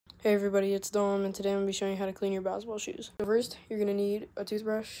Hey everybody, it's Dom, and today I'm going to be showing you how to clean your basketball shoes. So first, you're going to need a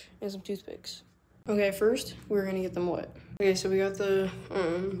toothbrush and some toothpicks. Okay, first, we're going to get them wet. Okay, so we got the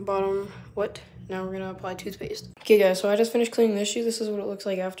bottom wet. Now we're going to apply toothpaste. Okay guys, so I just finished cleaning this shoe. This is what it looks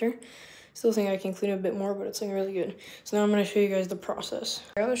like after. Still think I can clean it a bit more, but it's looking really good. So now I'm going to show you guys the process.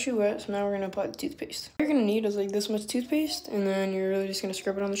 I got the shoe wet, so now we're going to apply the toothpaste. What you're going to need is like this much toothpaste, and then you're really just going to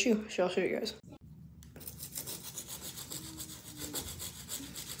scrub it on the shoe. So I'll show you guys.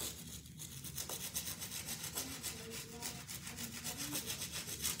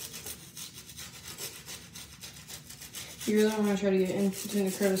 You really want to try to get in between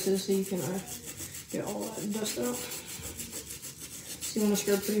the crevices so you can get all that dust out. So you want to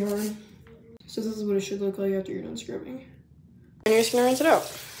scrub pretty hard. So this is what it should look like after you're done scrubbing. And you're just going to rinse it out.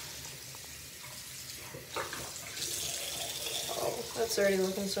 Oh, that's already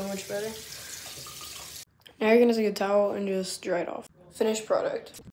looking so much better. Now you're going to take a towel and just dry it off. Finished product.